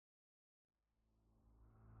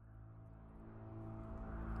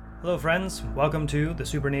Hello friends, welcome to the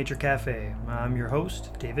Supernature Cafe. I'm your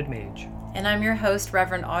host, David Mage. And I'm your host,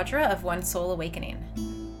 Reverend Audra of One Soul Awakening.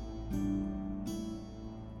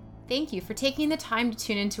 Thank you for taking the time to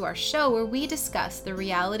tune into our show where we discuss the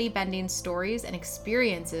reality-bending stories and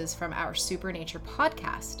experiences from our Supernature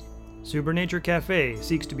podcast. Supernature Cafe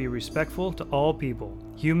seeks to be respectful to all people,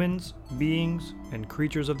 humans, beings, and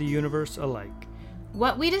creatures of the universe alike.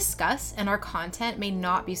 What we discuss and our content may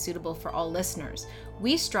not be suitable for all listeners.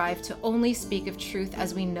 We strive to only speak of truth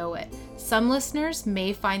as we know it. Some listeners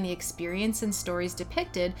may find the experience and stories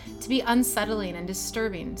depicted to be unsettling and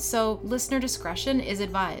disturbing, so listener discretion is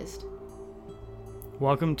advised.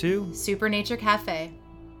 Welcome to Supernature Cafe.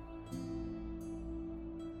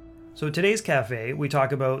 So today's cafe, we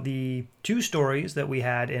talk about the two stories that we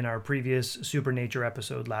had in our previous Supernature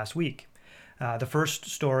episode last week. The first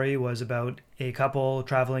story was about a couple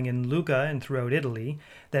traveling in Lucca and throughout Italy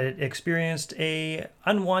that experienced a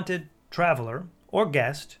unwanted traveler or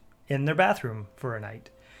guest in their bathroom for a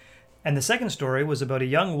night. And the second story was about a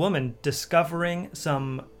young woman discovering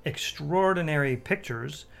some extraordinary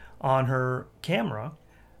pictures on her camera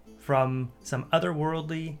from some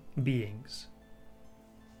otherworldly beings.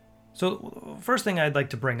 So first thing I'd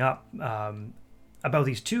like to bring up about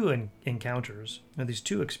these two encounters, or these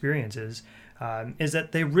two experiences, is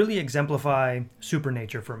that they really exemplify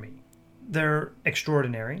supernature for me. They're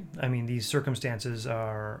extraordinary. I mean, these circumstances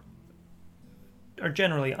are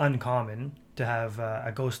generally uncommon to have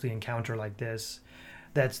a ghostly encounter like this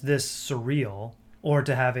that's this surreal, or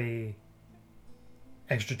to have a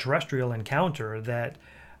extraterrestrial encounter that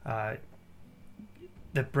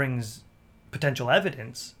brings potential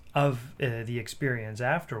evidence of the experience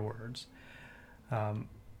afterwards.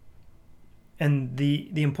 And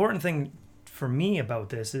the important thing for me about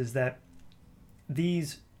this is that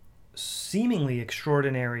these seemingly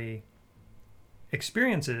extraordinary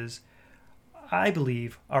experiences, I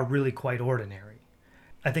believe, are really quite ordinary.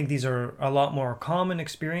 I think these are a lot more common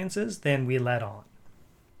experiences than we let on.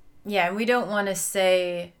 Yeah, and we don't want to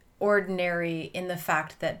say ordinary in the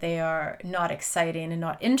fact that they are not exciting and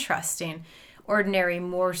not interesting. Ordinary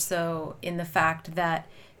more so in the fact that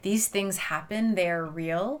these things happen, they're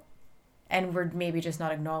real, and we're maybe just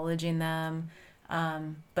not acknowledging them.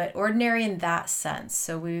 But ordinary in that sense.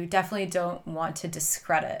 So we definitely don't want to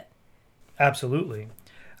discredit. Absolutely.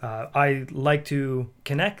 I like to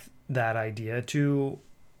connect that idea to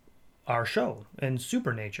our show and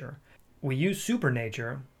supernature. We use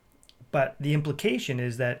supernature, but the implication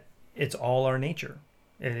is that it's all our nature.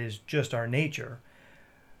 It is just our nature.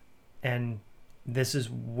 And this is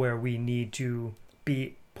where we need to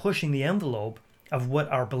be pushing the envelope of what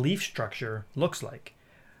our belief structure looks like,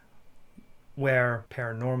 where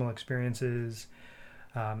paranormal experiences,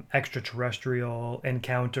 extraterrestrial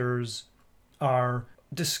encounters are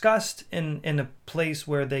discussed in a place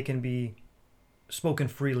where they can be spoken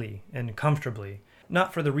freely and comfortably.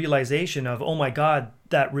 Not for the realization of, oh my God,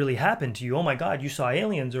 that really happened to you. Oh my God, you saw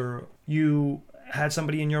aliens, or you had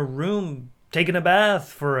somebody in your room taking a bath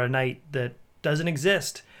for a night that doesn't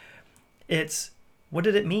exist. It's, what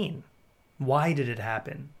did it mean? Why did it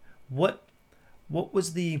happen? What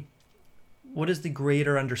is the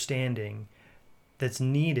greater understanding that's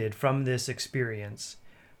needed from this experience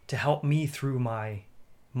to help me through my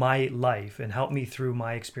life and help me through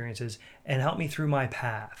my experiences and help me through my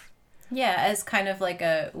path? Yeah, as kind of like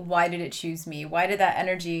a, why did it choose me? Why did that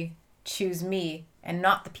energy choose me and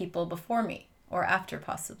not the people before me or after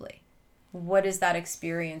possibly? What is that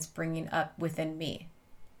experience bringing up within me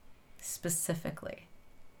specifically?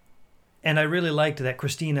 And I really liked that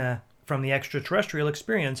Christina from the extraterrestrial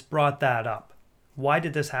experience brought that up. Why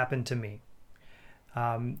did this happen to me?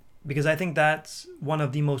 Because I think that's one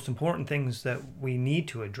of the most important things that we need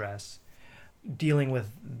to address, dealing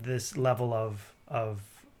with this level of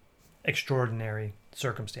extraordinary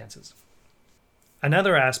circumstances.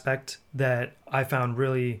 Another aspect that I found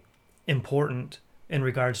really important in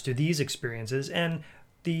regards to these experiences and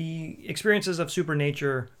the experiences of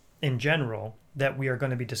supernature in general that we are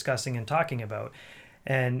going to be discussing and talking about,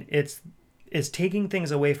 and it's taking things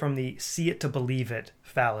away from the see it to believe it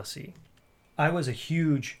fallacy. I was a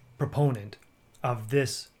huge proponent of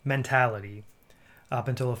this mentality up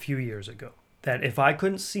until a few years ago, that if I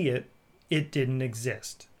couldn't see it, it didn't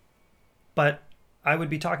exist. But I would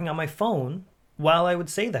be talking on my phone while I would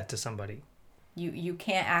say that to somebody. You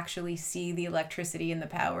can't actually see the electricity and the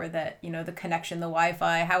power that, the connection, the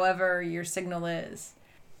Wi-Fi, however your signal is.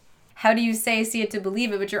 How do you say see it to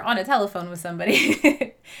believe it, but you're on a telephone with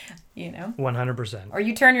somebody? 100%. Or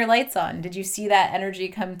you turn your lights on. Did you see that energy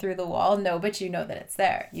come through the wall? No, but you know that it's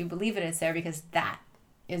there. You believe it's there because that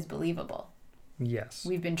is believable. Yes.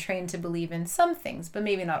 We've been trained to believe in some things, but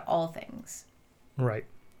maybe not all things. Right.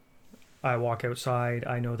 I walk outside,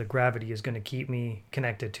 I know the gravity is going to keep me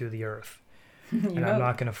connected to the earth. And I'm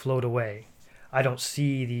not going to float away. I don't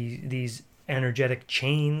see these energetic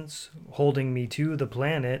chains holding me to the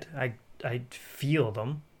planet. I feel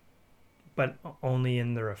them, but only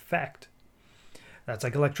in their effect. That's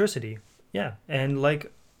like electricity. Yeah, and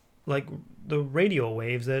like the radio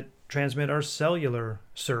waves that transmit our cellular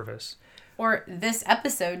service. Or this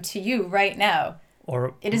episode to you right now.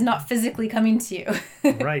 Or it is not physically coming to you.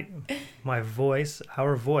 Right. My voice,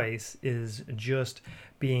 our voice is just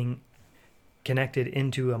being connected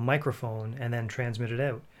into a microphone and then transmitted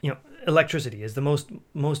out. Electricity is the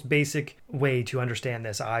most basic way to understand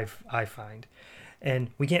this, I find.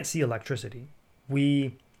 And we can't see electricity.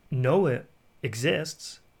 We know it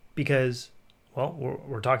exists because, well,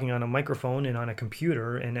 we're talking on a microphone and on a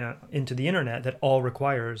computer and into the internet that all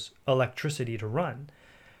requires electricity to run.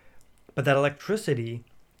 But that electricity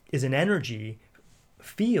is an energy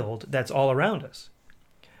field that's all around us.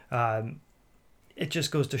 It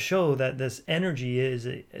just goes to show that this energy is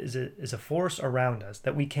a force around us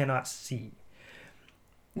that we cannot see.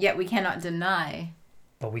 Yet we cannot deny.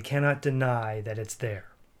 But we cannot deny that it's there.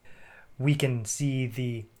 We can see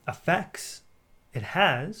the effects it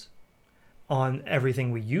has on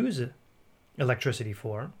everything we use electricity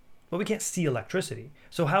for, but we can't see electricity.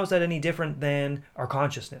 So how is that any different than our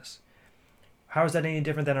consciousness? How is that any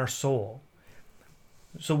different than our soul?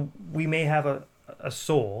 So we may have a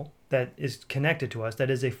soul that is connected to us, that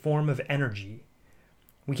is a form of energy.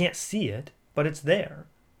 We can't see it, but it's there.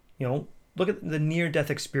 Look at the near-death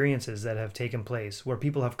experiences that have taken place where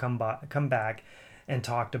people have come back and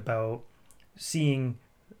talked about seeing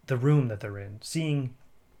the room that they're in, seeing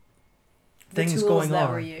things going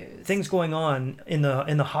on in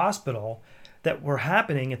the hospital that were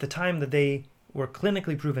happening at the time that they were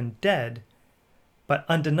clinically proven dead, but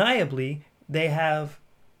undeniably they have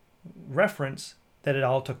reference that it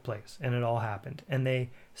all took place and it all happened, and they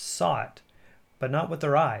saw it, but not with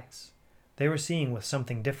their eyes. They were seeing with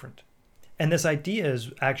something different. And this idea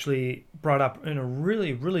is actually brought up in a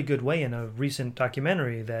really, really good way in a recent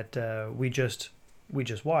documentary that we just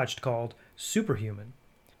watched called Superhuman.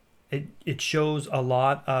 It shows a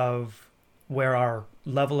lot of where our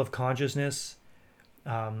level of consciousness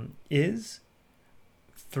is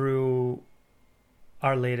through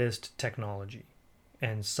our latest technology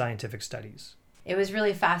and scientific studies. It was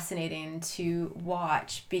really fascinating to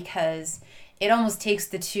watch because it almost takes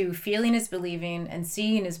the two, feeling is believing and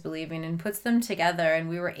seeing is believing, and puts them together. And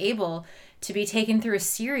we were able to be taken through a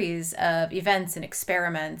series of events and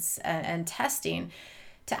experiments and testing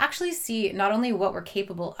to actually see not only what we're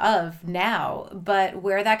capable of now, but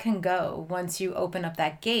where that can go once you open up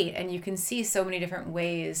that gate. And you can see so many different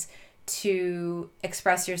ways to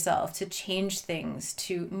express yourself, to change things,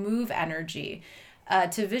 to move energy,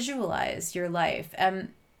 to visualize your life.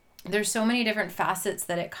 There's so many different facets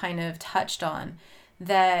that it kind of touched on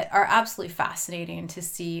that are absolutely fascinating to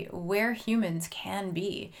see where humans can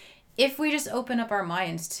be if we just open up our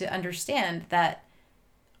minds to understand that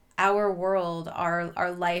our world,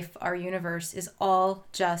 our life, our universe is all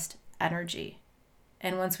just energy.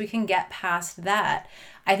 And once we can get past that,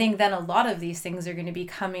 I think then a lot of these things are going to be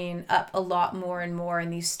coming up a lot more and more,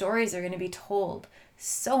 and these stories are going to be told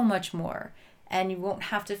so much more. And you won't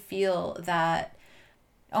have to feel that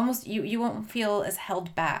almost you won't feel as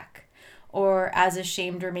held back or as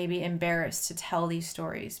ashamed or maybe embarrassed to tell these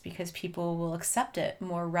stories, because people will accept it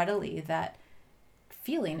more readily that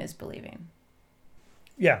feeling is believing.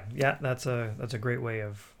 Yeah, that's a great way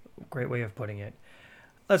of putting it.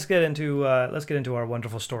 Let's get into our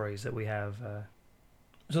wonderful stories that we have.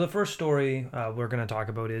 So the first story we're going to talk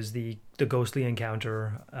about is the ghostly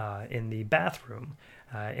encounter in the bathroom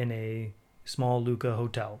in a small Lucca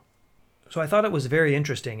hotel. So I thought it was very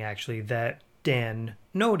interesting, actually, that Dan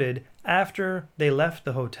noted after they left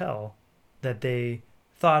the hotel that they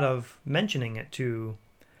thought of mentioning it to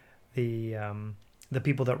the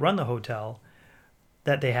people that run the hotel,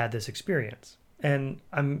 that they had this experience. And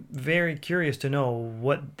I'm very curious to know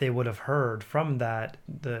what they would have heard from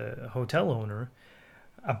the hotel owner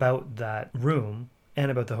about that room and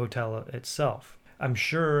about the hotel itself. I'm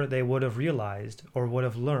sure they would have realized or would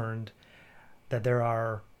have learned that there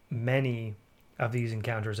are many of these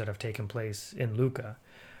encounters that have taken place in Lucca.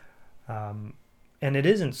 And it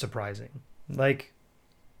isn't surprising. Like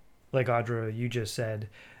Audra, you just said,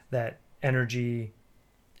 that energy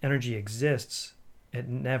exists. It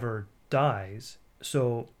never dies.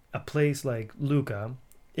 So a place like Lucca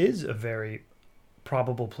is a very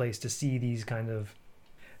probable place to see these kind of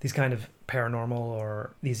these kind of paranormal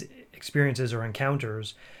or these experiences or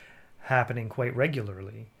encounters happening quite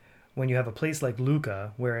regularly. When you have a place like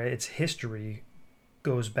Lucca, where its history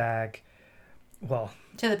goes back, well,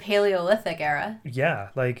 to the Paleolithic era. Yeah,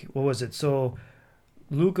 like, what was it? So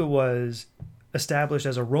Lucca was established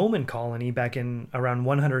as a Roman colony back in around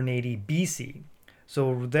 180 BC.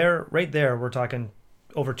 So there, right there, we're talking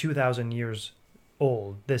over 2,000 years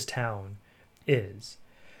old, this town is.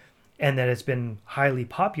 And that it's been highly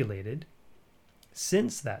populated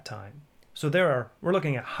since that time. So we're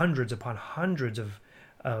looking at hundreds upon hundreds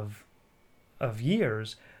of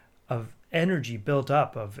years of energy built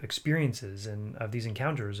up, of experiences and of these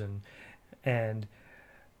encounters and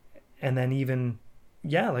then even,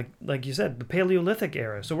 like you said, the Paleolithic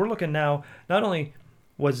era. So we're looking now, not only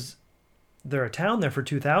was there a town there for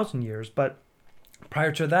 2,000 years, but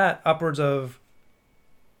prior to that, upwards of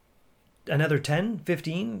another 10,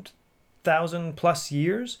 15,000 plus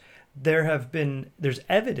years, there's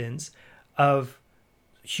evidence of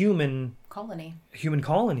human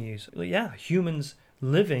colonies. Yeah, humans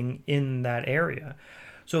living in that area.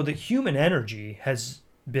 So the human energy has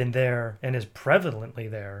been there and is prevalently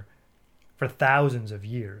there for thousands of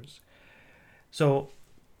years. So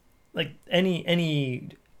like any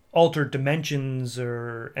altered dimensions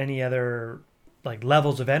or any other like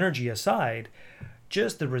levels of energy aside,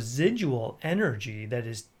 just the residual energy that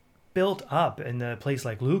is built up in a place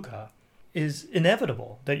like Lucca is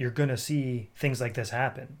inevitable that you're going to see things like this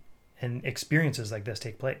happen and experiences like this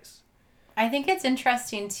take place. I think it's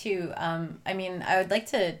interesting too. I would like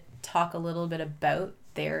to talk a little bit about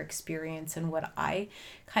their experience and what I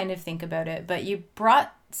kind of think about it. But you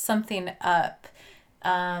brought something up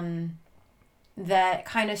that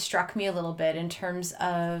kind of struck me a little bit in terms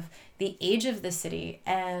of the age of the city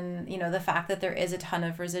and, the fact that there is a ton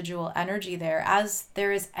of residual energy there, as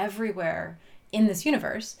there is everywhere in this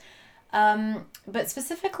universe. But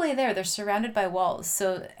specifically they're surrounded by walls.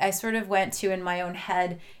 So I sort of went to in my own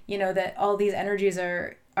head, that all these energies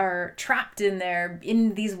are trapped in there,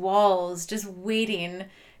 in these walls, just waiting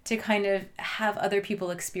to kind of have other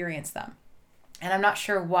people experience them. And I'm not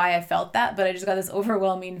sure why I felt that, but I just got this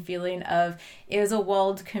overwhelming feeling of it was a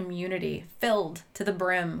walled community filled to the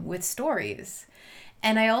brim with stories.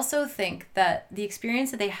 And I also think that the experience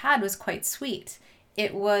that they had was quite sweet.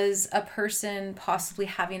 It was a person possibly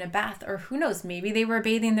having a bath, or who knows, maybe they were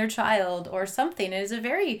bathing their child or something. It is a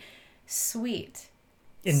very sweet,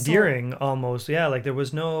 endearing almost. Yeah, like there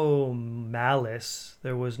was no malice,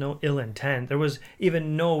 there was no ill intent, there was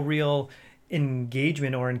even no real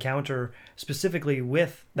engagement or encounter specifically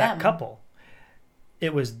with that couple.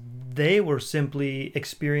 They were simply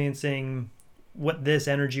experiencing what this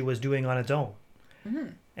energy was doing on its own. Mm-hmm.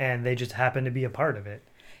 And they just happened to be a part of it.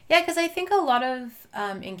 Yeah, because I think a lot of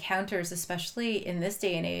encounters, especially in this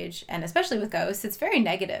day and age, and especially with ghosts, it's very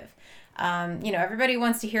negative. Everybody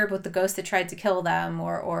wants to hear about the ghost that tried to kill them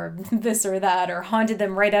or this or that or haunted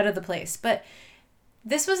them right out of the place. But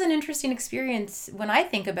this was an interesting experience when I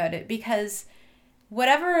think about it, because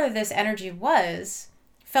whatever this energy was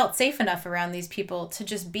felt safe enough around these people to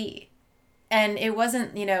just be. And it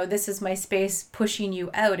wasn't, this is my space pushing you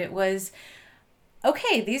out. It was,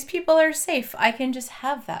 okay, these people are safe. I can just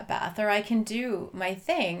have that bath, or I can do my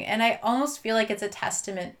thing. And I almost feel like it's a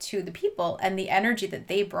testament to the people and the energy that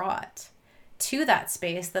they brought to that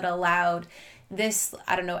space that allowed this,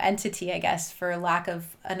 entity, I guess, for lack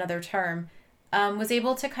of another term, was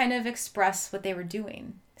able to kind of express what they were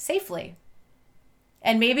doing safely.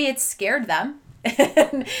 And maybe it scared them.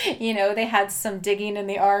 They had some digging in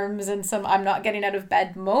the arms and some I'm not getting out of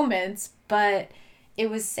bed moments, but it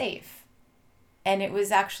was safe. And it was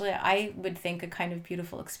actually, I would think, a kind of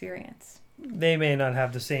beautiful experience. They may not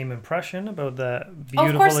have the same impression about the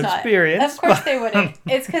beautiful experience. Of course they wouldn't.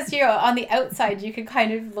 It's because, on the outside, you could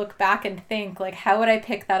kind of look back and think, like, how would I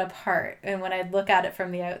pick that apart? And when I look at it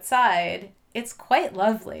from the outside, it's quite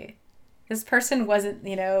lovely. This person wasn't,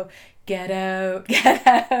 get out,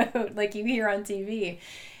 like you hear on TV.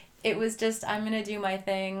 It was just, I'm going to do my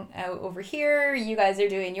thing out over here. You guys are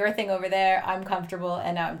doing your thing over there. I'm comfortable,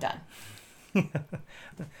 and now I'm done.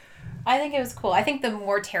 I think it was cool. I think the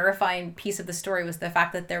more terrifying piece of the story was the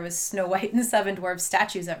fact that there was Snow White and Seven Dwarfs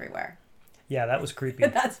statues everywhere. Yeah, that was creepy.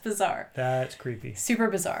 That's bizarre. That's creepy. Super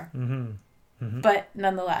bizarre. Mm-hmm. Mm-hmm. But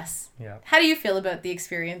nonetheless. Yeah. How do you feel about the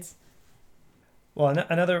experience? Well,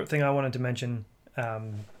 another thing I wanted to mention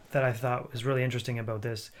that I thought was really interesting about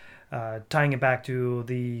this, tying it back to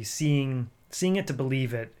the seeing it to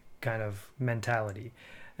believe it kind of mentality.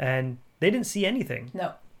 And they didn't see anything.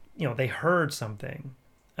 No. They heard something.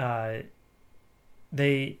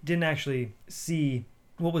 They didn't actually see,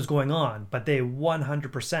 what was going on, but they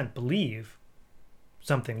 100% believe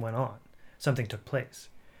something went on, something took place.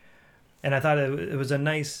 And I thought it was a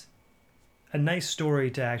nice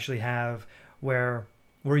story to actually have, where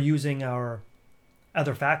we're using our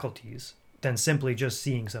other faculties than simply just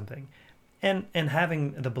seeing something, and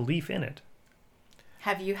having the belief in it.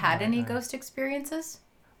 Have you had any ghost experiences?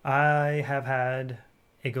 I have had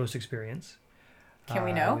a ghost experience. Can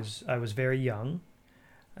we know? I was very young,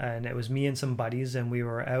 and it was me and some buddies, and we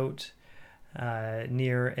were out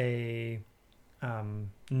near a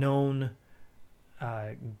known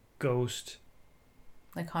ghost.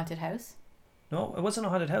 Like haunted house? No, it wasn't a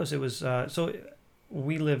haunted house. It was so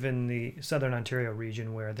we live in the southern Ontario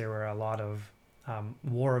region, where there were a lot of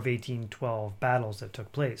War of 1812 battles that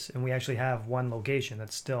took place, and we actually have one location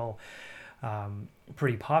that's still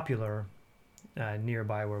pretty popular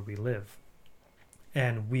nearby where we live.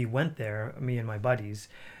 And we went there, me and my buddies,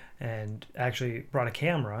 and actually brought a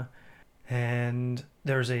camera. And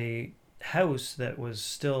there's a house that was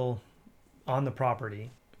still on the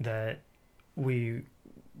property that we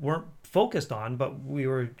weren't focused on, but we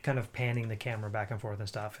were kind of panning the camera back and forth and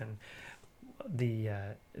stuff. And the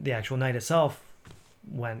actual night itself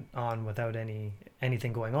went on without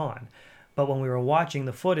anything going on. But when we were watching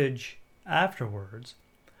the footage afterwards,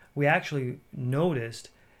 we actually noticed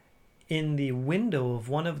in the window of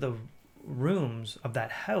one of the rooms of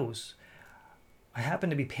that house, I happened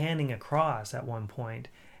to be panning across at one point,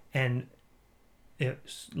 and it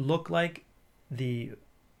looked like the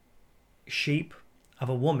shape of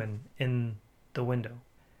a woman in the window.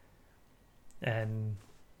 And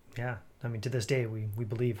yeah, I mean, to this day, we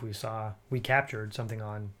believe we captured something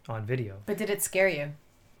on video. But did it scare you?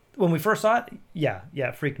 When we first saw it, yeah,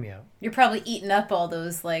 it freaked me out. You're probably eating up all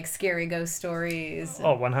those like scary ghost stories.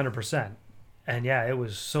 Oh, 100%. And yeah, it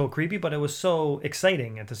was so creepy, but it was so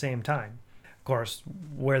exciting at the same time. Of course,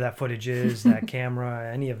 where that footage is, that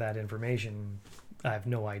camera, any of that information, I have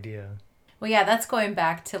no idea. Well, yeah, that's going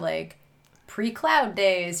back to like pre-cloud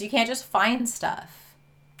days. You can't just find stuff.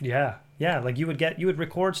 Yeah, like you would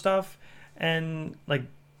record stuff and like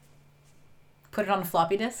put it on a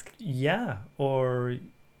floppy disk? Yeah, or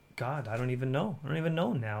God, I don't even know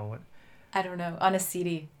now. I don't know. On a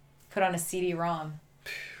CD. Put on a CD-ROM.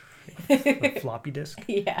 A floppy disk?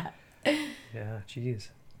 Yeah. Yeah, jeez.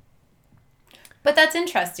 But that's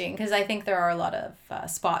interesting, because I think there are a lot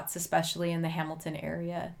of spots, especially in the Hamilton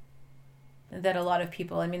area, that a lot of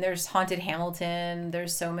people, I mean, there's Haunted Hamilton,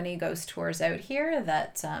 there's so many ghost tours out here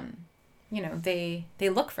that, they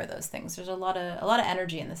look for those things. There's a lot of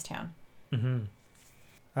energy in this town.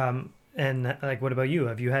 Mm-hmm. And like, what about you?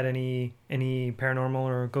 Have you had any paranormal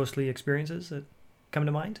or ghostly experiences that come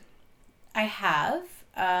to mind? I have.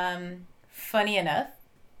 Funny enough,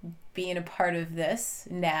 being a part of this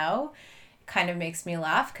now kind of makes me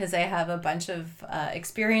laugh, because I have a bunch of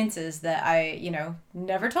experiences that I,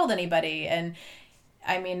 never told anybody. And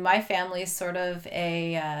I mean, my family is sort of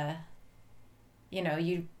a,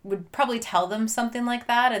 you would probably tell them something like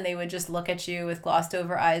that, and they would just look at you with glossed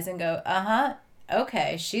over eyes and go, uh-huh,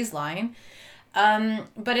 okay, she's lying.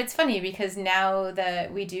 But it's funny, because now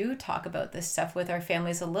that we do talk about this stuff with our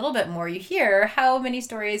families a little bit more, you hear how many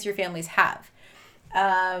stories your families have.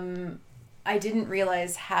 I didn't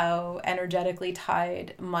realize how energetically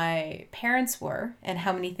tied my parents were and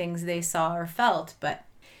how many things they saw or felt, but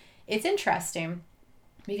it's interesting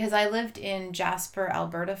because I lived in Jasper,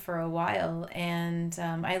 Alberta for a while, and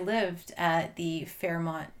I lived at the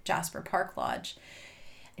Fairmont Jasper Park Lodge.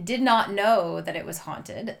 I did not know that it was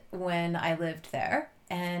haunted when I lived there,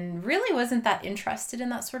 and really wasn't that interested in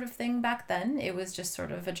that sort of thing back then. It was just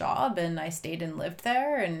sort of a job, and I stayed and lived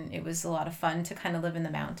there, and it was a lot of fun to kind of live in the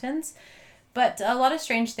mountains. But a lot of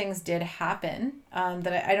strange things did happen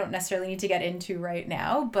that I don't necessarily need to get into right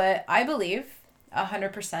now, but I believe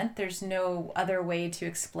 100% there's no other way to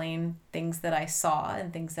explain things that I saw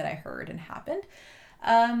and things that I heard and happened.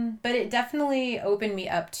 But it definitely opened me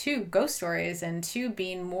up to ghost stories and to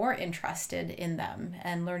being more interested in them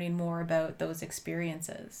and learning more about those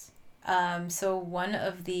experiences. So one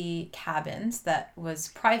of the cabins that was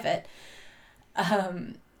private,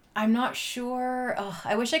 I'm not sure.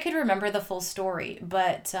 I wish I could remember the full story,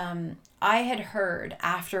 but I had heard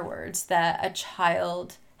afterwards that a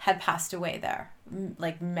child had passed away there,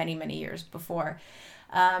 like many, many years before.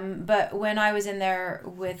 But when I was in there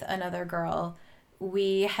with another girl,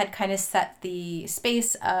 we had kind of set the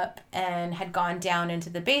space up and had gone down into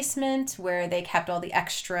the basement where they kept all the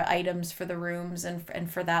extra items for the rooms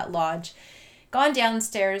and for that lodge. Gone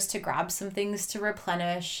downstairs to grab some things to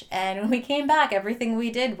replenish, and when we came back, everything we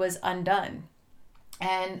did was undone.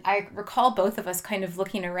 And I recall both of us kind of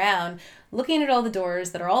looking around, looking at all the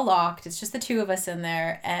doors that are all locked. It's just the two of us in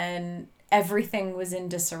there, and everything was in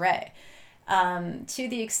disarray. To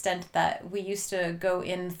the extent that we used to go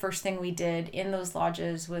in, first thing we did in those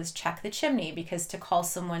lodges was check the chimney, because to call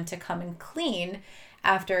someone to come and clean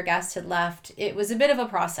after a guest had left, it was a bit of a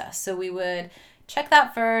process. So we would check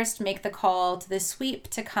that first, make the call to the sweep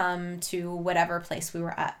to come to whatever place we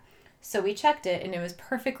were at. So we checked it and it was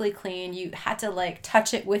perfectly clean. You had to like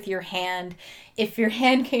touch it with your hand. If your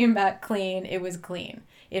hand came back clean, it was clean.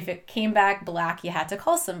 If it came back black, you had to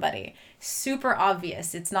call somebody. Super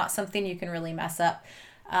obvious. It's not something you can really mess up.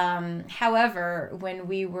 However, when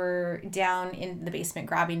we were down in the basement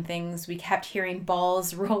grabbing things, we kept hearing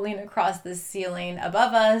balls rolling across the ceiling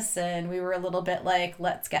above us, and we were a little bit like,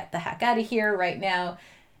 let's get the heck out of here right now.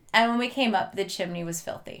 And when we came up, the chimney was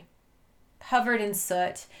filthy, covered in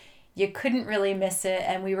soot. You couldn't really miss it,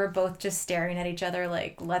 and we were both just staring at each other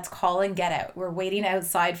like, let's call and get out. We're waiting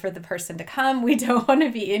outside for the person to come. We don't want to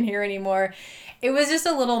be in here anymore. It was just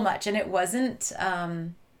a little much, and it wasn't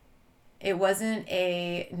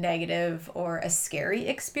a negative or a scary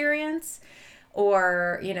experience,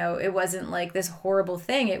 or, you know, it wasn't like this horrible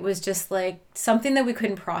thing. It was just like something that we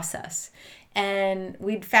couldn't process. And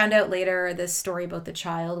we'd found out later this story about the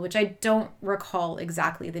child, which I don't recall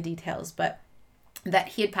exactly the details, but that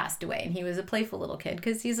he had passed away, and he was a playful little kid,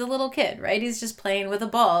 because he's a little kid, right? He's just playing with a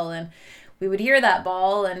ball, and we would hear that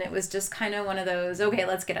ball, and it was just kind of one of those, okay,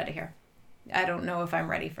 let's get out of here. I don't know if I'm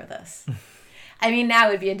ready for this. I mean, now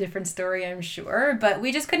it would be a different story, I'm sure, but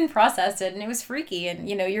we just couldn't process it, and it was freaky. And,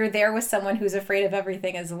 you know, you're there with someone who's afraid of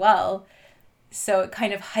everything as well. So it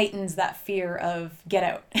kind of heightens that fear of get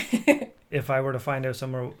out. If I were to find out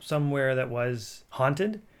somewhere that was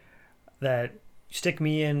haunted, that stick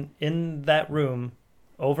me in that room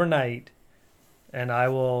overnight, and I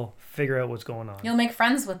will figure out what's going on. You'll make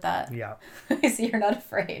friends with that. Yeah. So you're not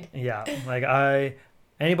afraid. Yeah. Like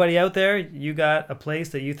anybody out there, you got a place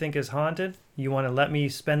that you think is haunted, you want to let me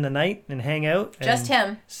spend the night and hang out and just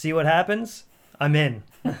him. See what happens? I'm in.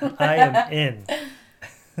 I am in.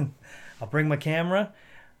 I'll bring my camera.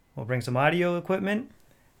 We'll bring some audio equipment,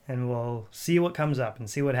 and we'll see what comes up and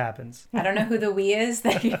see what happens. I don't know who the we is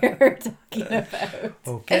that you're talking about.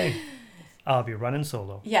 Okay. I'll be running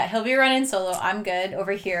solo. Yeah, he'll be running solo. I'm good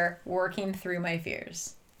over here working through my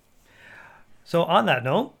fears. So on that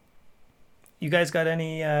note, you guys got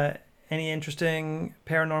any interesting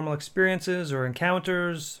paranormal experiences or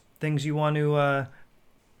encounters, things you want to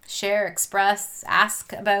share, express,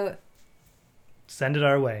 ask about? Send it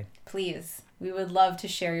our way. Please. We would love to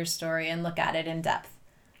share your story and look at it in depth.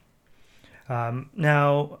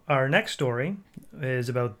 Now, our next story is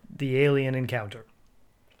about the alien encounter.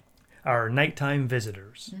 Our nighttime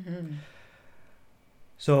visitors. Mm-hmm.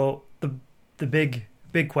 So the big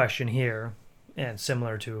question here, and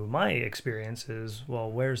similar to my experience, is,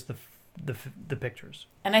 well, where's the pictures?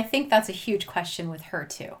 And I think that's a huge question with her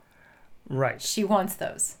too. Right. She wants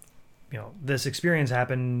those. You know, this experience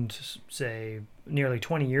happened, say, nearly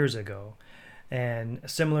 20 years ago, and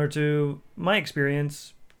similar to my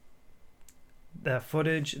experience, that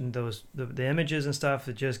footage and the images and stuff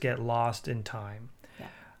that just get lost in time.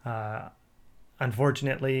 Yeah.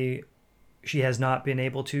 Unfortunately, she has not been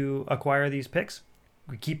able to acquire these pics.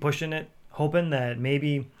 We keep pushing it, hoping that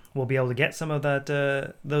maybe we'll be able to get some of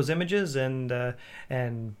those images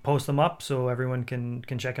and post them up so everyone can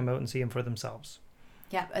check them out and see them for themselves.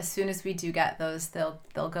 Yeah, as soon as we do get those, they'll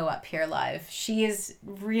go up here live. She is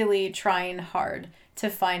really trying hard to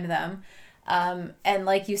find them. And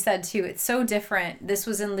like you said too, it's so different. This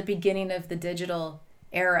was in the beginning of the digital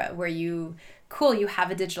era where you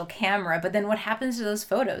have a digital camera, but then what happens to those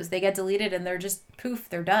photos? They get deleted and they're just poof,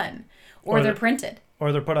 they're done. Or they're printed.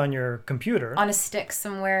 Or they're put on your computer. On a stick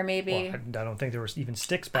somewhere, maybe. Well, I don't think there were even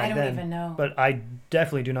sticks back then. I don't even know. But I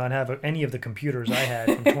definitely do not have any of the computers I had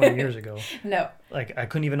from 20 years ago. No. Like I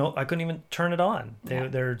couldn't even turn it on.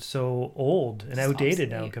 They're so old and outdated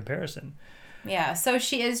now in comparison. Yeah, so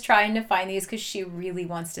she is trying to find these because she really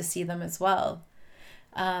wants to see them as well.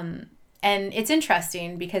 And it's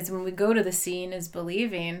interesting because when we go to the seeing is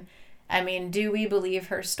believing, I mean, do we believe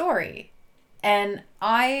her story? And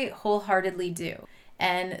I wholeheartedly do.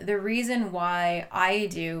 And the reason why I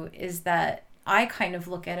do is that I kind of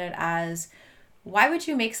look at it as, why would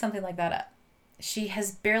you make something like that up? She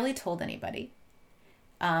has barely told anybody.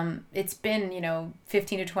 It's been,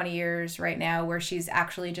 15 to 20 years right now where she's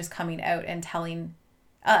actually just coming out and telling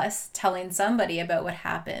somebody about what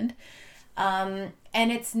happened.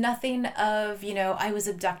 And it's nothing of, I was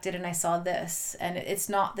abducted and I saw this. And it's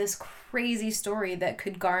not this crazy story that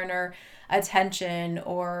could garner attention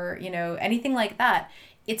or, anything like that.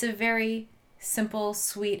 It's a very simple,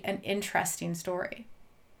 sweet, and interesting story.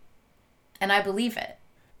 And I believe it.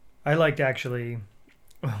 I liked actually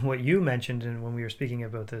what you mentioned and when we were speaking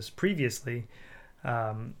about this previously,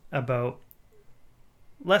 about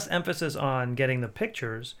less emphasis on getting the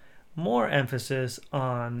pictures, more emphasis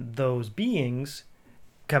on those beings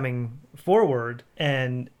coming forward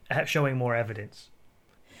and showing more evidence.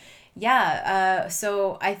 Yeah.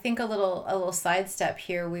 So I think a little sidestep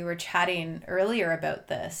here. We were chatting earlier about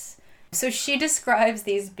this. So she describes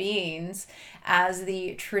these beings as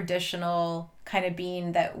the traditional kind of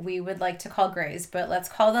being that we would like to call grays, but let's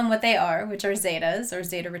call them what they are, which are zetas or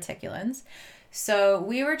zeta reticulans. So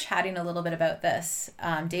we were chatting a little bit about this,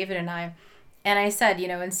 David and I said,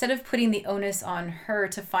 instead of putting the onus on her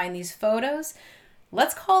to find these photos,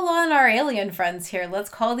 let's call on our alien friends here. Let's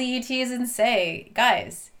call the ETs and say,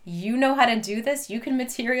 guys, you know how to do this. You can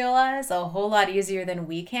materialize a whole lot easier than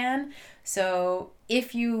we can. So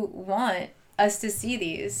if you want us to see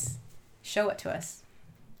these, show it to us.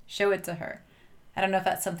 Show it to her. I don't know if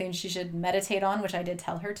that's something she should meditate on, which I did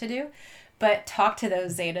tell her to do, but talk to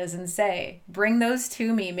those zetas and say, bring those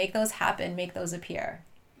to me, make those happen, make those appear.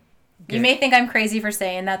 Okay. You may think I'm crazy for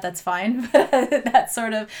saying that, that's fine, but that's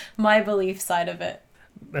sort of my belief side of it.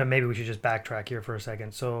 Maybe we should just backtrack here for a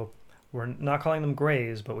second. So we're not calling them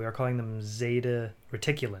grays, but we are calling them zeta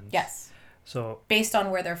reticulans. Yes. So based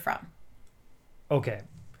on where they're from. Okay.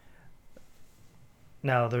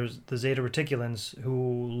 Now there's the zeta reticulans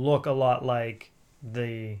who look a lot like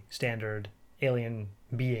the standard alien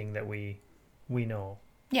being that we know.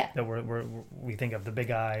 Yeah. That we think of, the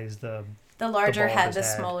big eyes, the larger head, the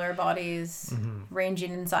smaller bodies,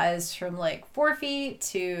 ranging in size from like 4 feet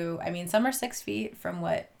to, some are 6 feet from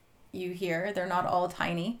what you hear. They're not all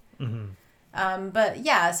tiny. Mm-hmm. But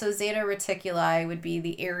yeah, so zeta reticuli would be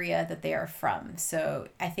the area that they are from. So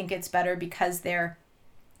I think it's better because their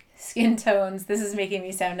skin tones, this is making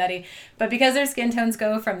me sound nutty, but because their skin tones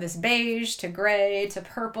go from this beige to gray to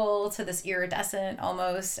purple to this iridescent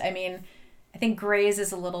almost, I think grays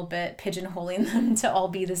is a little bit pigeonholing them to all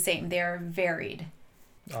be the same. They're varied.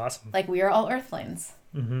 Awesome. Like we are all earthlings.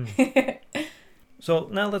 Mm-hmm. So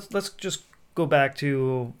now let's just go back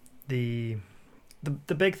to the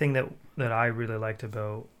big thing that I really liked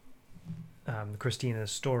about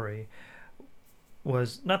Christina's story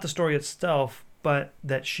was not the story itself, but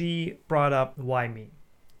that she brought up why me,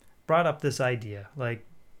 brought up this idea. Like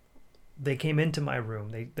they came into my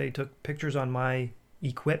room, they took pictures on my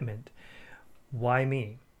equipment. Why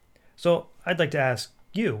me? So I'd like to ask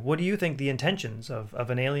you, what do you think the intentions of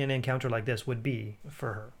an alien encounter like this would be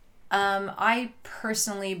for her? I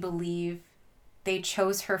personally believe they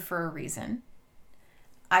chose her for a reason.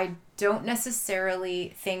 I don't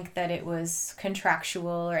necessarily think that it was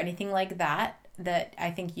contractual or anything like that I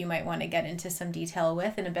think you might want to get into some detail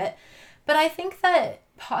with in a bit. But I think that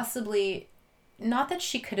possibly, not that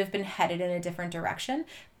she could have been headed in a different direction,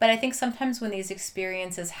 but I think sometimes when these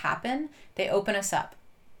experiences happen, they open us up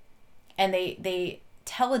and they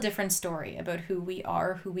tell a different story about who we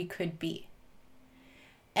are, who we could be.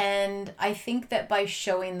 And I think that by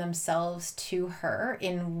showing themselves to her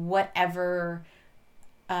in whatever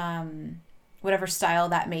style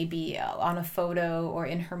that may be, on a photo or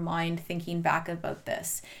in her mind thinking back about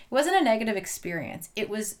this, it wasn't a negative experience. It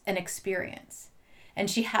was an experience. And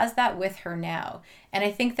she has that with her now. And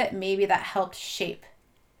I think that maybe that helped shape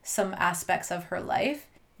some aspects of her life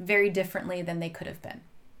very differently than they could have been.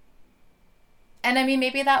 And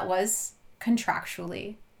maybe that was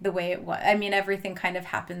contractually the way it was. Everything kind of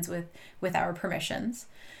happens with our permissions.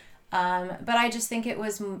 But I just think it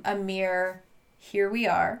was a mere, here we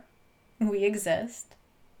are, we exist,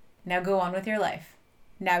 now go on with your life.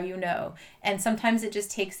 Now you know. And sometimes it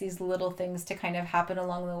just takes these little things to kind of happen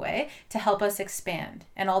along the way to help us expand.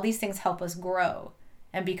 And all these things help us grow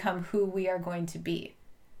and become who we are going to be.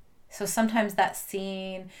 So sometimes that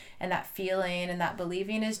seeing and that feeling and that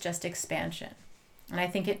believing is just expansion. And I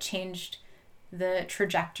think it changed the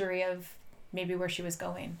trajectory of maybe where she was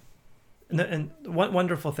going. And one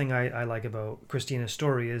wonderful thing I like about Christina's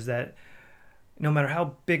story is that no matter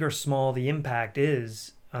how big or small the impact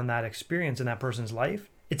is on that experience in that person's life,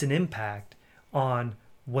 it's an impact on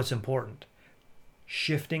what's important.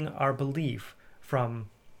 Shifting our belief from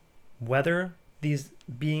whether these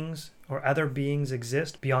beings or other beings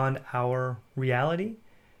exist beyond our reality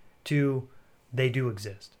to they do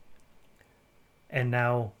exist. And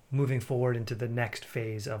now moving forward into the next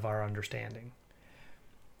phase of our understanding.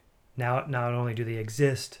 Now, not only do they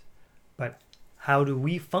exist, but how do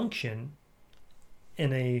we function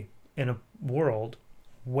in a world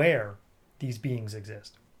where these beings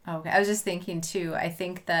exist? Okay, I was just thinking too. I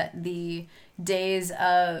think that the days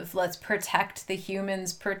of let's protect the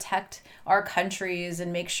humans, protect our countries,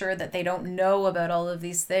 and make sure that they don't know about all of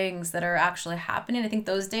these things that are actually happening, I think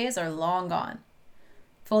those days are long gone.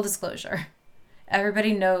 Full disclosure.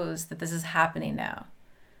 Everybody knows that this is happening now.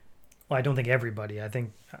 Well, I don't think everybody. I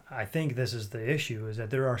think this is the issue, is that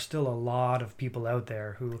there are still a lot of people out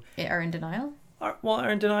there who are in denial. Are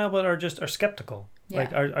in denial, but are skeptical. Yeah.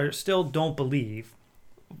 Like are still don't believe,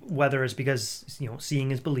 whether it's because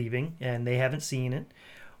seeing is believing and they haven't seen it,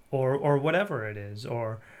 or whatever it is,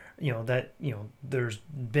 or that there's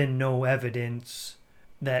been no evidence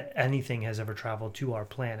that anything has ever traveled to our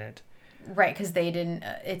planet. Right, because they didn't.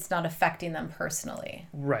 It's not affecting them personally.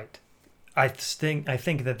 Right. I think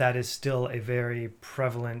that is still a very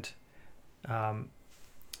prevalent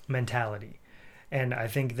mentality, and I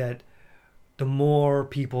think that the more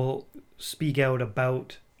people speak out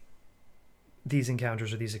about these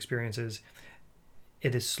encounters or these experiences,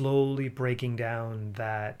 it is slowly breaking down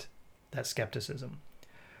that skepticism.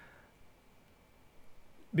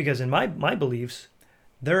 Because in my beliefs,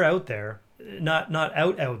 they're out there, not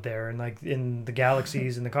out there, and like in the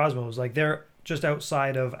galaxies and the cosmos, like they're just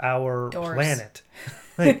outside of our Doors. Planet.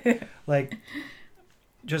 like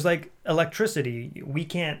just like electricity, we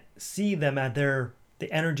can't see them at the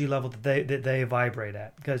energy level that they vibrate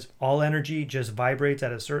at, because all energy just vibrates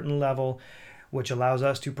at a certain level, which allows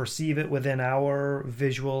us to perceive it within our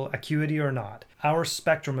visual acuity or not. Our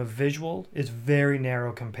spectrum of visual is very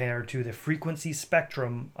narrow compared to the frequency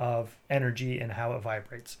spectrum of energy and how it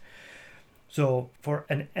vibrates. So for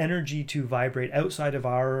an energy to vibrate outside of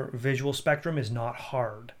our visual spectrum is not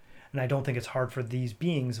hard. And I don't think it's hard for these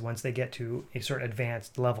beings once they get to a certain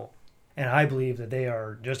advanced level. And I believe that they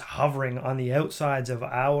are just hovering on the outsides of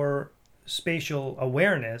our spatial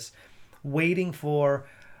awareness, waiting for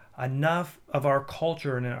enough of our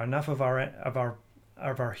culture and enough of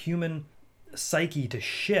our human psyche to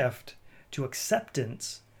shift to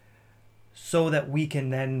acceptance, so that we can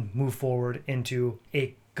then move forward into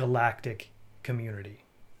a galactic community.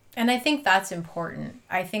 And I think that's important.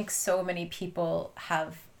 I think so many people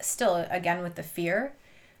have still, again, with the fear.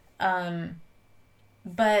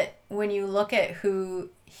 But when you look at who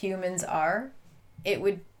humans are, it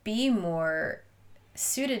would be more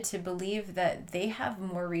suited to believe that they have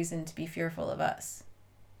more reason to be fearful of us.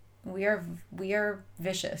 We are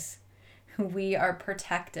vicious. We are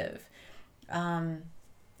protective.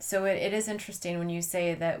 So it is interesting when you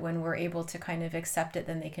say that when we're able to kind of accept it,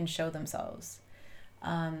 then they can show themselves.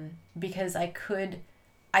 Because I could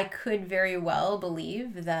very well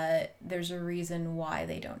believe that there's a reason why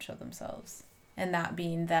they don't show themselves. And that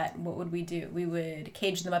being that, what would we do? We would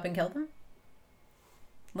cage them up and kill them?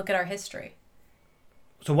 Look at our history.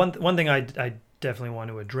 So one thing I definitely want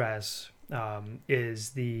to address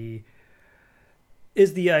is the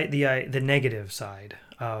negative side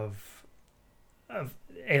of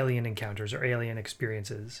alien encounters or alien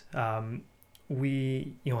experiences.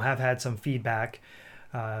 We have had some feedback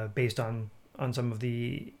based on some of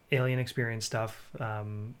the alien experience stuff,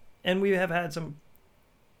 and we have had some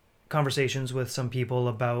conversations with some people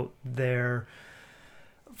about their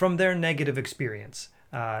negative experience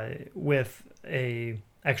with a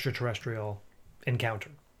extraterrestrial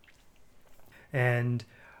encounter. And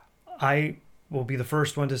I will be the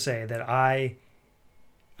first one to say that I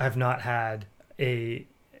have not had a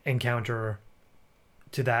encounter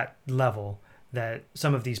to that level that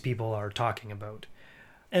some of these people are talking about.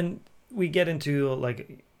 And we get into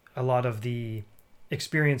like a lot of the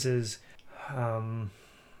experiences.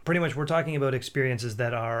 Pretty much we're talking about experiences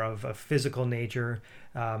that are of a physical nature,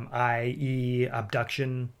 i.e.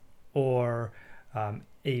 abduction, or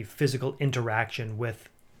a physical interaction with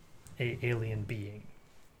an alien being,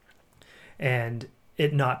 and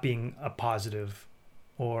it not being a positive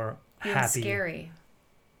or happy. Scary.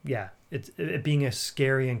 Yeah, it being a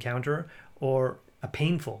scary encounter or a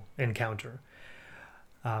painful encounter,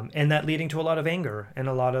 and that leading to a lot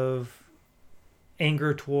of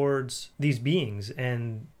anger towards these beings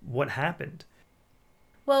and what happened.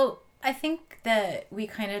 Well, I think that we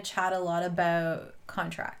kind of chat a lot about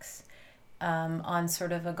contracts on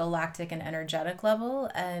sort of a galactic and energetic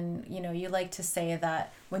level. And, you like to say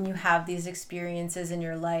that when you have these experiences in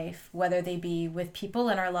your life, whether they be with people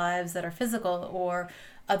in our lives that are physical or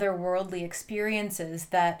otherworldly experiences,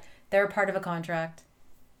 that they're part of a contract.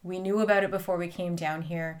 We knew about it before we came down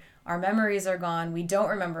here. Our memories are gone. We don't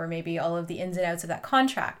remember maybe all of the ins and outs of that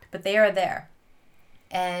contract, but they are there.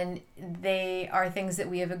 And they are things that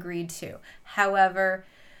we have agreed to. However,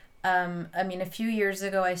 I mean, a few years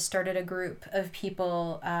ago, I started a group of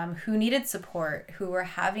people who needed support, who were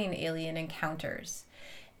having alien encounters.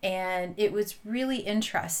 And it was really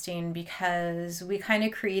interesting because we kind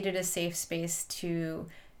of created a safe space to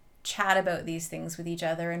chat about these things with each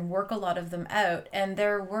other and work a lot of them out. And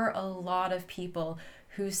there were a lot of people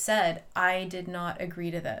who said, I did not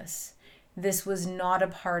agree to this. This was not a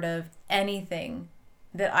part of anything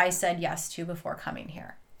that I said yes to before coming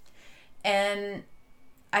here. And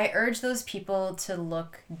I urge those people to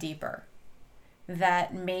look deeper,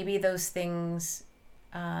 that maybe those things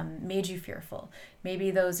made you fearful.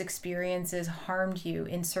 Maybe those experiences harmed you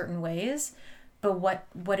in certain ways, but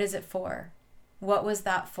what is it for? What was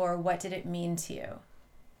that for? What did it mean to you?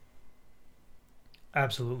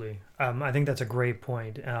 Absolutely. I think that's a great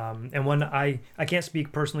point. And one I can't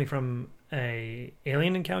speak personally from a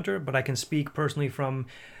alien encounter, but I can speak personally from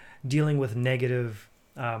dealing with negativity.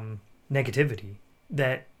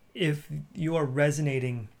 That if you are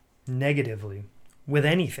resonating negatively with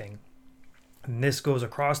anything, and this goes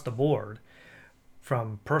across the board,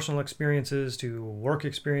 from personal experiences to work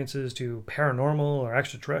experiences to paranormal or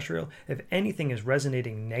extraterrestrial, if anything is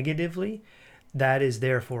resonating negatively, that is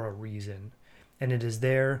there for a reason, and it is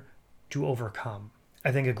there to overcome.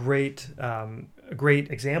 I think a great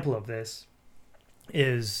example of this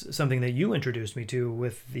is something that you introduced me to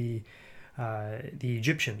with the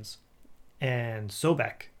Egyptians and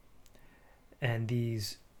Sobek, and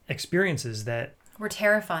these experiences that were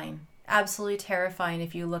terrifying, absolutely terrifying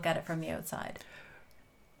if you look at it from the outside.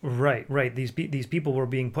 Right. These people were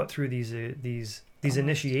being put through these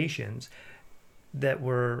initiations that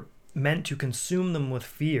were meant to consume them with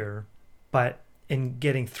fear, but in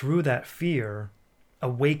getting through that fear,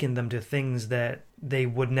 awaken them to things that they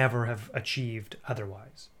would never have achieved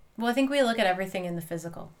otherwise. Well, I think we look at everything in the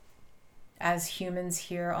physical. As humans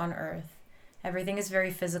here on Earth, everything is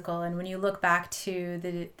very physical. And when you look back to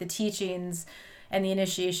the teachings and the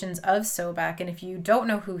initiations of Sobek, and if you don't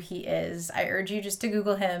know who he is, I urge you just to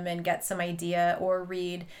Google him and get some idea, or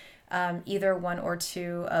read either one or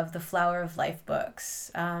two of the Flower of Life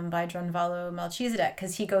books by Drunvalo Melchizedek,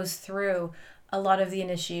 because he goes through a lot of the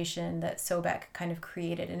initiation that Sobek kind of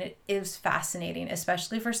created. And it is fascinating,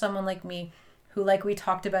 especially for someone like me, who, like we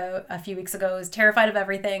talked about a few weeks ago, is terrified of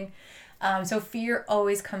everything. So fear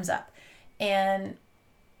always comes up. And,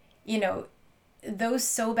 you know, those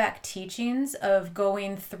Sobek teachings of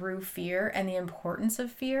going through fear and the importance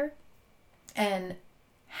of fear and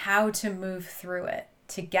how to move through it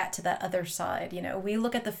to get to that other side. You know, we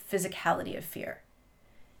look at the physicality of fear,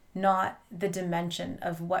 not the dimension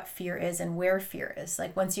of what fear is and where fear is.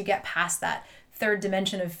 Like, once you get past that third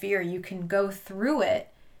dimension of fear, you can go through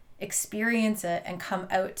it, experience it, and come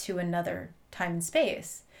out to another time and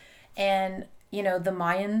space. And, you know, the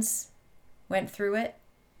Mayans went through it.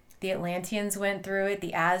 The Atlanteans went through it.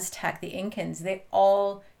 The Aztec, the Incans, they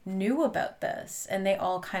all knew about this, and they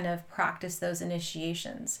all kind of practiced those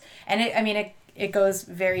initiations. And it goes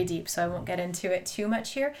very deep, so I won't get into it too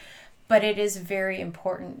much here, but it is very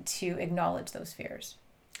important to acknowledge those fears,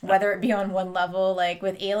 whether it be on one level, like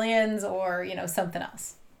with aliens, or, you know, something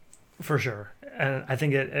else. For sure. And I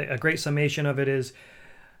think a great summation of it is,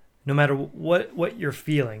 no matter what you're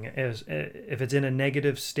feeling, is if it's in a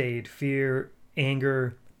negative state, fear,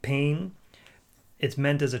 anger, pain, it's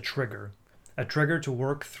meant as a trigger to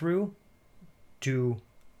work through to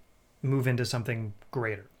move into something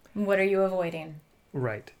greater. What are you avoiding?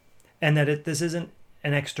 Right. And that this isn't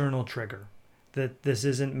an external trigger, that this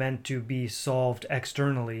isn't meant to be solved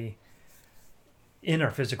externally in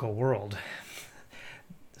our physical world.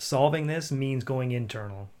 Solving this means going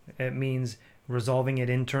internal. It means resolving it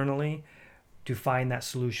internally to find that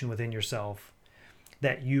solution within yourself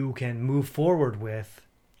that you can move forward with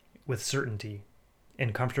certainty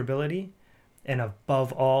and comfortability, and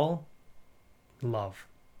above all, love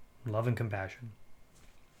and compassion.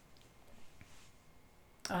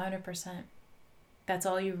 100%. That's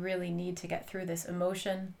all you really need to get through this.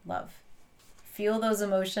 Emotion, love. Feel those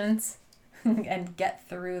emotions and get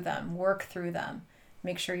through them, work through them.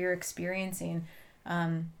 Make sure you're experiencing.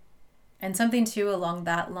 And something too along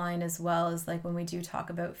that line as well is, like, when we do talk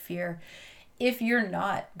about fear, if you're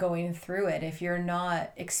not going through it, if you're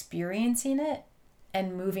not experiencing it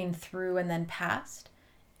and moving through and then past,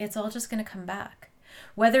 it's all just going to come back.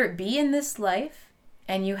 Whether it be in this life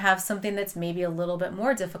and you have something that's maybe a little bit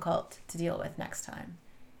more difficult to deal with next time,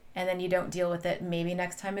 and then you don't deal with it, maybe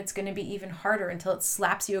next time it's going to be even harder until it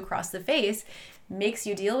slaps you across the face, makes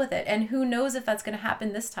you deal with it. And who knows if that's going to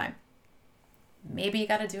happen this time. Maybe you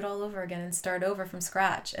got to do it all over again and start over from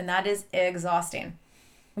scratch. And that is exhausting.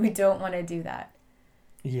 We don't want to do that.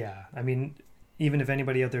 Yeah. I mean, even if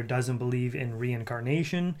anybody out there doesn't believe in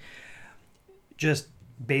reincarnation, just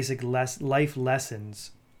basic life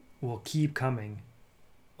lessons will keep coming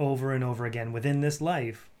over and over again within this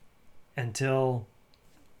life until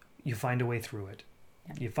you find a way through it.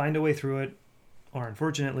 Yeah. You find a way through it, or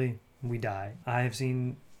unfortunately, we die. I've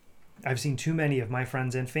seen too many of my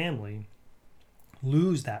friends and family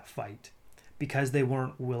lose that fight because they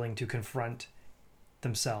weren't willing to confront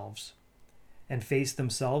themselves and face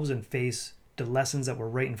the lessons that were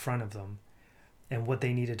right in front of them and what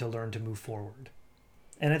they needed to learn to move forward.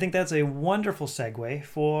 And I think that's a wonderful segue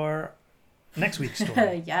for next week's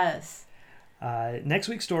story. Yes. Next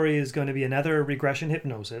week's story is going to be another regression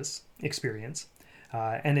hypnosis experience.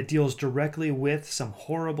 And it deals directly with some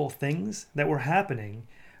horrible things that were happening,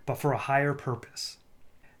 but for a higher purpose.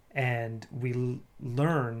 And we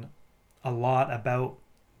learn a lot about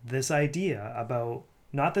this idea, about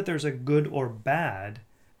not that there's a good or bad,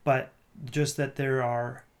 but just that there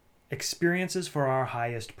are experiences for our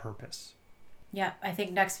highest purpose. Yeah, I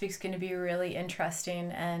think next week's going to be really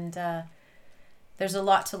interesting, and there's a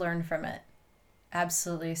lot to learn from it.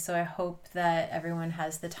 Absolutely. So I hope that everyone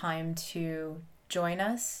has the time to join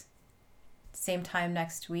us. Same time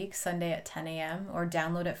next week, Sunday at 10 a.m., or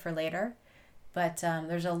download it for later. But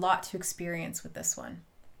there's a lot to experience with this one.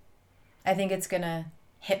 I think it's going to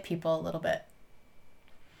hit people a little bit.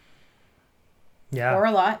 Yeah. Or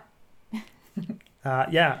a lot.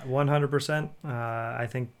 Yeah, 100%. I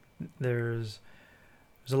think there's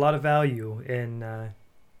a lot of value in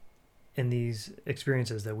these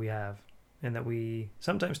experiences that we have and that we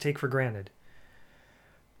sometimes take for granted.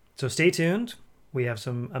 So stay tuned. We have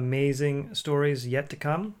some amazing stories yet to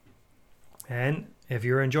come. And if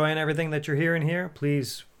you're enjoying everything that you're hearing here,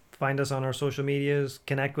 please find us on our social medias,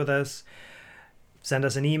 connect with us, send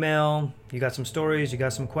us an email. You got some stories, you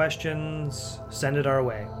got some questions, send it our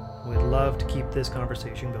way. We'd love to keep this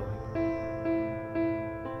conversation going.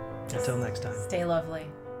 Until next time. Stay lovely.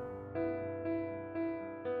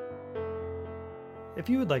 If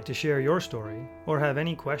you would like to share your story, or have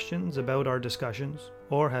any questions about our discussions,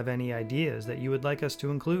 or have any ideas that you would like us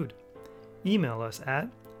to include, email us at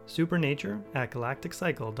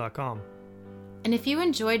supernature@galacticcycle.com. And if you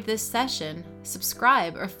enjoyed this session,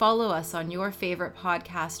 subscribe or follow us on your favorite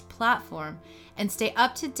podcast platform and stay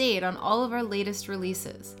up to date on all of our latest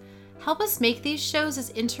releases. Help us make these shows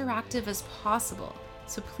as interactive as possible,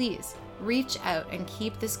 so please reach out and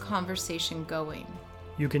keep this conversation going.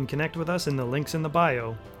 You can connect with us in the links in the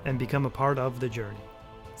bio and become a part of the journey.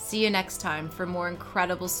 See you next time for more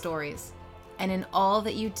incredible stories. And in all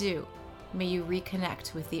that you do, may you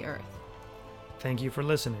reconnect with the earth. Thank you for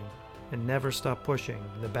listening, and never stop pushing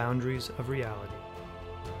the boundaries of reality.